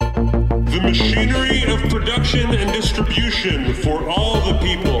the machinery of production and distribution for all the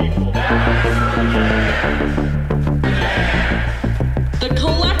people. The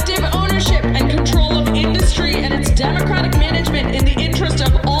collective ownership and control of industry and its democratic management in the interest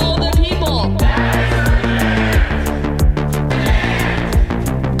of all the people. The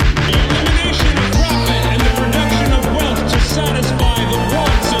elimination of profit and the production of wealth to satisfy the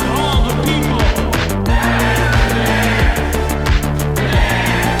wants of all the people.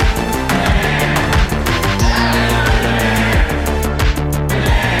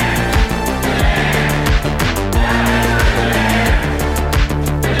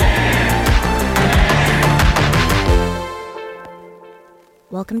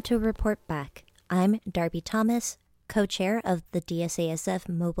 Welcome to Report Back. I'm Darby Thomas, co-chair of the DSASF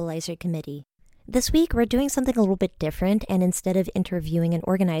Mobilizer Committee. This week, we're doing something a little bit different, and instead of interviewing an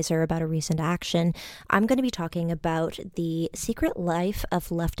organizer about a recent action, I'm going to be talking about the secret life of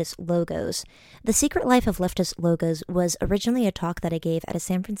leftist logos. The secret life of leftist logos was originally a talk that I gave at a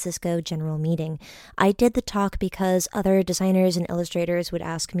San Francisco general meeting. I did the talk because other designers and illustrators would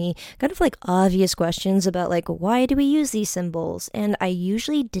ask me kind of like obvious questions about like, why do we use these symbols? And I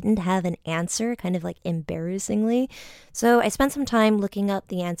usually didn't have an answer, kind of like embarrassingly. So I spent some time looking up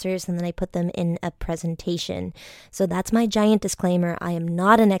the answers and then I put them in a presentation. So that's my giant disclaimer. I am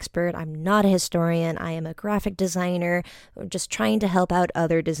not an expert. I'm not a historian. I am a graphic designer, just trying to help out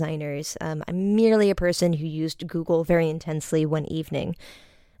other designers. I'm merely a person who used Google very intensely one evening.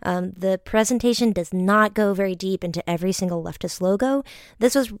 The presentation does not go very deep into every single leftist logo.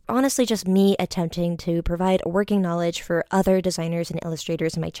 This was honestly just me attempting to provide working knowledge for other designers and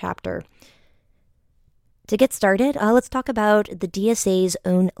illustrators in my chapter. To get started, let's talk about the DSA's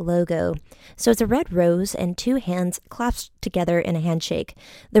own logo. So it's a red rose and two hands clasped together in a handshake.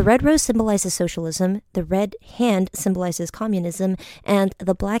 The red rose symbolizes socialism, the red hand symbolizes communism, and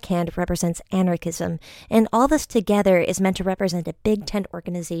the black hand represents anarchism. And all this together is meant to represent a big tent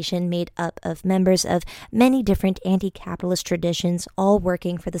organization made up of members of many different anti-capitalist traditions, all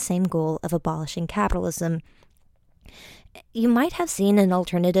working for the same goal of abolishing capitalism. You might have seen an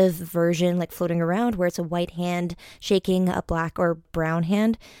alternative version like floating around where it's a white hand shaking a black or brown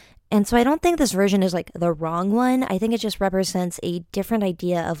hand. And so I don't think this version is like the wrong one. I think it just represents a different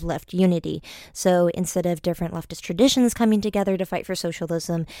idea of left unity. So instead of different leftist traditions coming together to fight for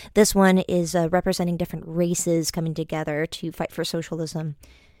socialism, this one is representing different races coming together to fight for socialism.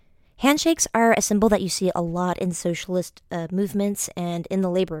 Handshakes are a symbol that you see a lot in socialist movements and in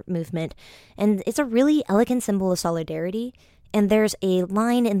the labor movement, and it's a really elegant symbol of solidarity. And there's a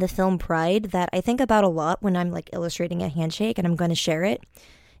line in the film Pride that I think about a lot when I'm like illustrating a handshake, and I'm going to share it.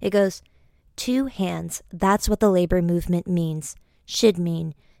 It goes, "Two hands, that's what the labor movement means. Should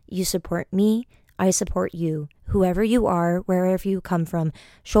mean, you support me, I support you, whoever you are, wherever you come from,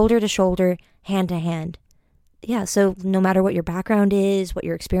 shoulder to shoulder, hand to hand." Yeah, so no matter what your background is, what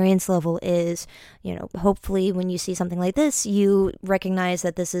your experience level is, hopefully when you see something like this, you recognize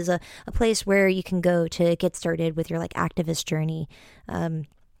that this is a place where you can go to get started with your like activist journey.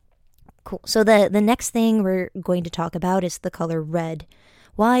 Cool. So the next thing we're going to talk about is the color red.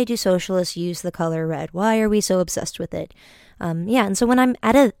 Why do socialists use the color red? Why are we so obsessed with it? And so when I'm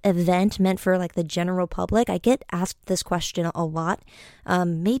at an event meant for like the general public, I get asked this question a lot.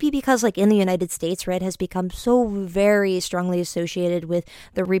 Maybe because like in the United States, red has become so very strongly associated with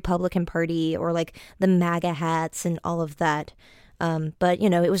the Republican Party or like the MAGA hats and all of that. But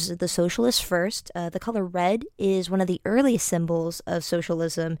it was the socialists first. The color red is one of the earliest symbols of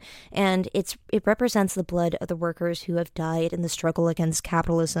socialism, and it represents the blood of the workers who have died in the struggle against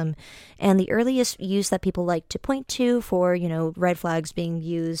capitalism. And the earliest use that people like to point to for, red flags being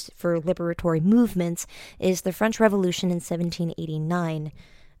used for liberatory movements is the French Revolution in 1789.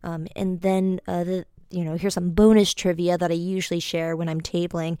 And then here's some bonus trivia that I usually share when I'm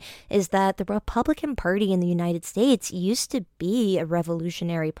tabling, is that the Republican Party in the United States used to be a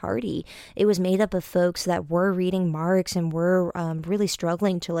revolutionary party. It was made up of folks that were reading Marx and were really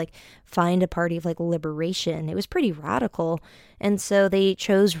struggling to like find a party of like liberation. It was pretty radical. And so they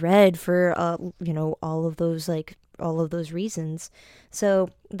chose red for, all of those reasons. So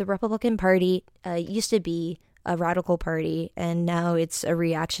the Republican Party used to be a radical party, and now it's a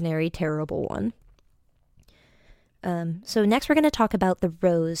reactionary, terrible one. So next we're going to talk about the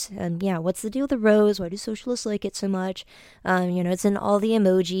rose. What's the deal with the rose? Why do socialists like it so much? It's in all the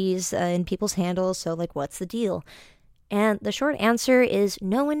emojis in people's handles, so like what's the deal? And the short answer is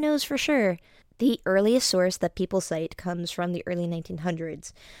no one knows for sure. The earliest source that people cite comes from the early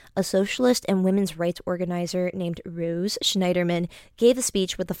 1900s. A socialist and women's rights organizer named Rose Schneiderman gave a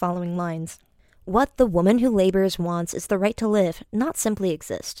speech with the following lines. What the woman who labors wants is the right to live, not simply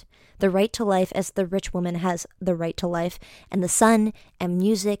exist. The right to life as the rich woman has the right to life, and the sun, and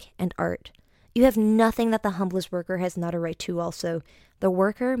music, and art. You have nothing that the humblest worker has not a right to also. The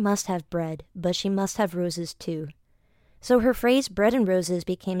worker must have bread, but she must have roses too. So her phrase bread and roses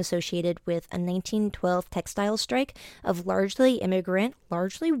became associated with a 1912 textile strike of largely immigrant,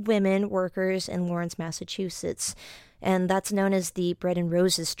 largely women workers in Lawrence, Massachusetts. And that's known as the Bread and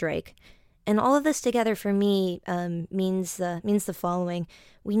Roses strike. And all of this together for me means the following.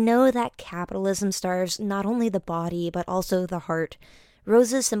 We know that capitalism starves not only the body, but also the heart.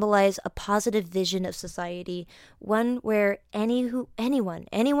 Roses symbolize a positive vision of society, one where anyone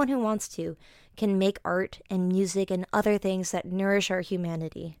who wants to can make art and music and other things that nourish our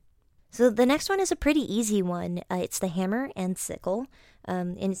humanity. So the next one is a pretty easy one. It's the hammer and sickle,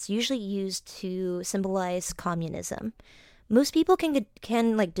 and it's usually used to symbolize communism. Most people can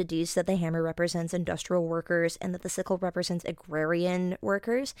deduce that the hammer represents industrial workers and that the sickle represents agrarian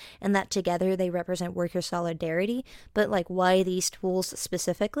workers, and that together they represent worker solidarity. But why these tools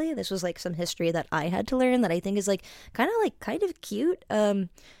specifically? This was some history that I had to learn that I think is kind of cute. And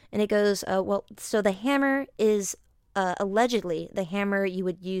it goes, so the hammer is allegedly the hammer you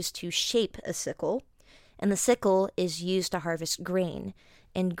would use to shape a sickle, and the sickle is used to harvest grain,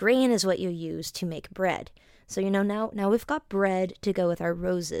 and grain is what you use to make bread. So, now we've got bread to go with our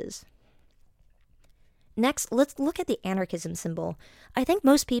roses. Next, let's look at the anarchism symbol. I think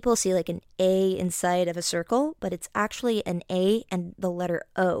most people see an A inside of a circle, but it's actually an A and the letter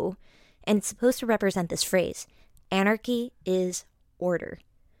O. And it's supposed to represent this phrase, anarchy is order.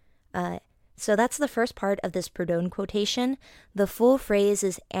 So that's the first part of this Proudhon quotation. The full phrase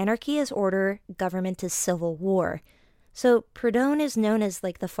is anarchy is order, government is civil war. So Proudhon is known as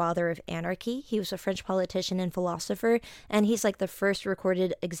the father of anarchy. He was a French politician and philosopher, and he's the first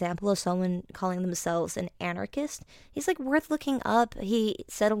recorded example of someone calling themselves an anarchist. He's worth looking up. He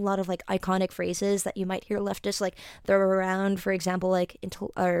said a lot of iconic phrases that you might hear leftists throw around. For example,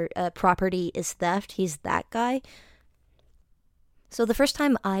 property is theft. He's that guy. So the first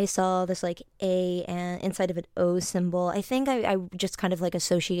time I saw this A and inside of an O symbol, I think I just kind of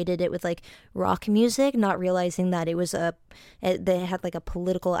associated it with rock music, not realizing that it was they had a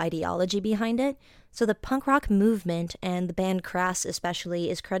political ideology behind it. So the punk rock movement and the band Crass especially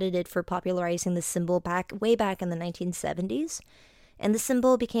is credited for popularizing the symbol way back in the 1970s. And the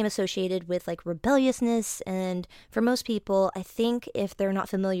symbol became associated with rebelliousness, and for most people, I think if they're not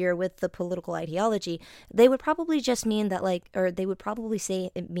familiar with the political ideology, they would probably just mean that or they would probably say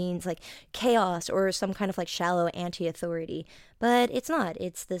it means chaos or some kind of shallow anti-authority. But it's not.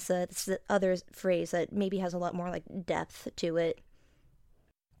 It's this other phrase that maybe has a lot more depth to it.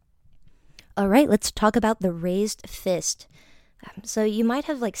 All right, let's talk about the raised fist. So you might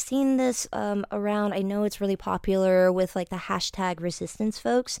have seen this around. I know it's really popular with the hashtag resistance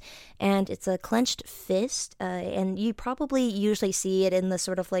folks, and it's a clenched fist, and you probably usually see it in the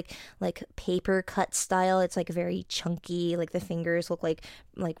sort of like paper cut style. It's very chunky, the fingers look like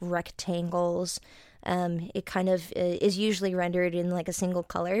rectangles. It kind of is usually rendered in a single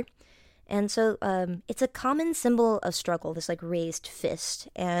color. And so it's a common symbol of struggle, this raised fist.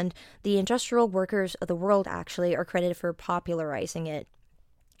 And the industrial workers of the world actually are credited for popularizing it.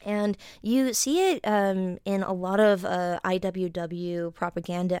 And you see it in a lot of IWW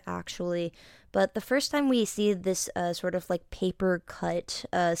propaganda, actually. But the first time we see this sort of paper cut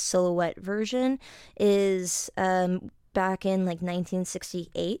silhouette version is back in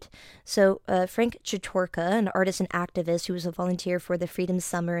 1968. So Frank Chetorka, an artist and activist who was a volunteer for the Freedom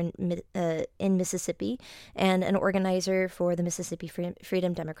Summer in Mississippi and an organizer for the Mississippi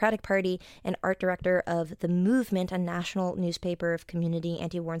Freedom Democratic Party and art director of The Movement, a national newspaper of community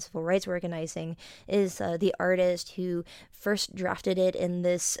anti-war and civil rights organizing, is the artist who first drafted it in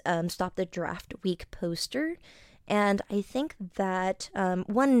this Stop the Draft Week poster. And I think that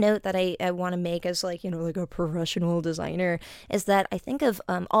one note that I want to make as a professional designer is that I think of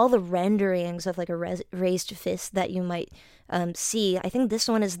all the renderings of a raised fist that you might see. I think this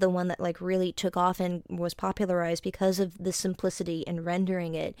one is the one that really took off and was popularized because of the simplicity in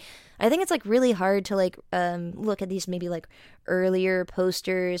rendering it. I think it's really hard to look at these maybe earlier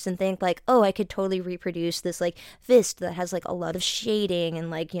posters and think oh, I could totally reproduce this fist that has a lot of shading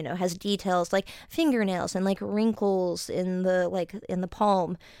and has details fingernails and wrinkles in the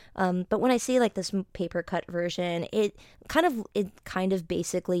palm. But when I see this paper cut version, it kind of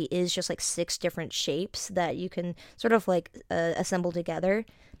basically is just 6 different shapes that you can sort of assemble together.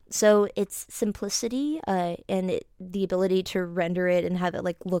 So its simplicity and the ability to render it and have it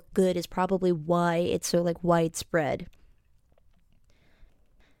look good is probably why it's so widespread.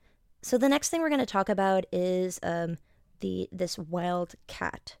 So the next thing we're going to talk about is this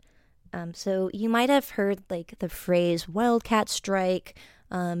wildcat. So you might have heard like the phrase wildcat strike.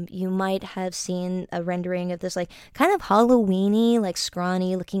 You might have seen a rendering of this like kind of Halloween-y, like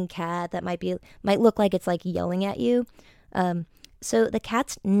scrawny looking cat that might look like it's like yelling at you. So the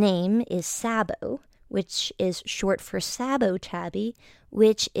cat's name is Sabo, which is short for Sabo-Tabby,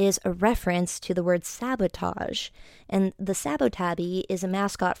 which is a reference to the word sabotage. And the Sabo-Tabby is a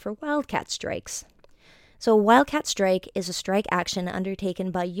mascot for wildcat strikes. So a wildcat strike is a strike action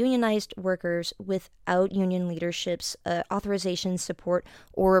undertaken by unionized workers without union leadership's authorization, support,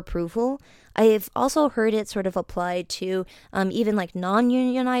 or approval. I've also heard it sort of applied to even like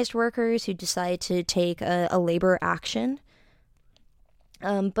non-unionized workers who decide to take a labor action.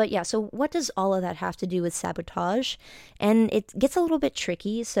 But yeah, so what does all of that have to do with sabotage? And it gets a little bit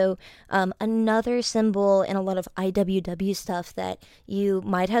tricky. So another symbol in a lot of IWW stuff that you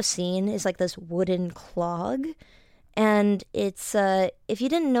might have seen is like this wooden clog. And it's, if you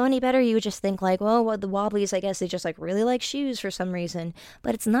didn't know any better, you would just think like, well, the Wobblies, I guess they just like really like shoes for some reason.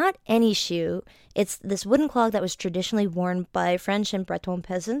 But it's not any shoe. It's this wooden clog that was traditionally worn by French and Breton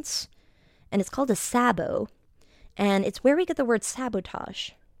peasants. And it's called a sabot. And it's where we get the word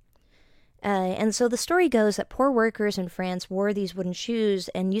sabotage. And so the story goes that poor workers in France wore these wooden shoes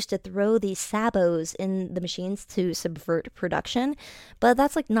and used to throw these sabots in the machines to subvert production. But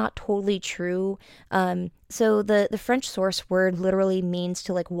that's like not totally true. So the French source word literally means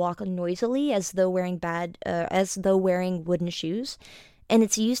to like walk noisily as though wearing wooden shoes. And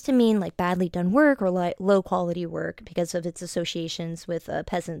it's used to mean like badly done work or like low quality work because of its associations with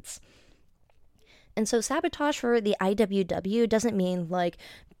peasants. And so sabotage for the IWW doesn't mean like,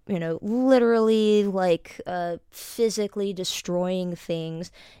 literally like physically destroying things.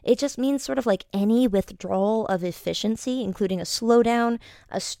 It just means sort of like any withdrawal of efficiency, including a slowdown,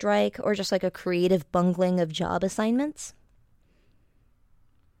 a strike, or just like a creative bungling of job assignments.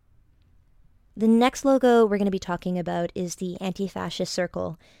 The next logo we're going to be talking about is the Anti-Fascist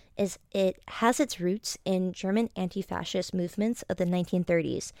Circle. It has its roots in German anti-fascist movements of the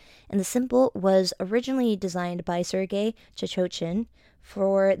 1930s, and the symbol was originally designed by Sergei Chechochin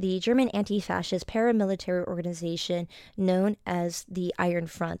for the German anti-fascist paramilitary organization known as the Iron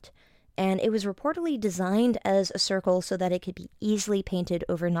Front, and it was reportedly designed as a circle so that it could be easily painted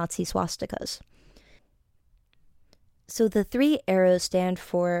over Nazi swastikas. So the 3 arrows stand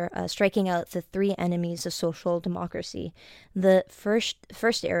for striking out the 3 enemies of social democracy. The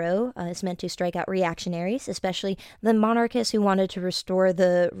first arrow is meant to strike out reactionaries, especially the monarchists who wanted to restore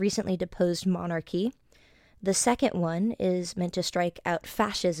the recently deposed monarchy. The second one is meant to strike out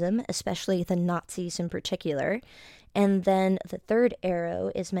fascism, especially the Nazis in particular. And then the third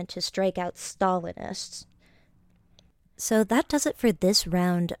arrow is meant to strike out Stalinists. So that does it for this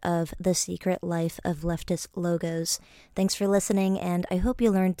round of The Secret Life of Leftist Logos. Thanks for listening, and I hope you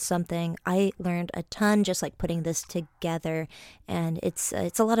learned something. I learned a ton just like putting this together, and it's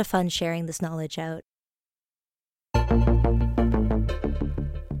a lot of fun sharing this knowledge out.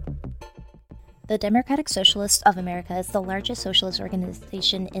 The Democratic Socialists of America is the largest socialist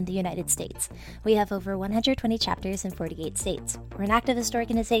organization in the United States. We have over 120 chapters in 48 states. We're an activist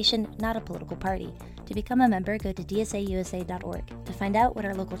organization, not a political party. To become a member, go to dsausa.org. To find out what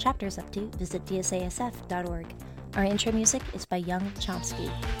our local chapter is up to, visit dsasf.org. Our intro music is by Young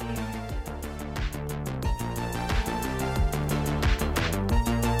Chomsky.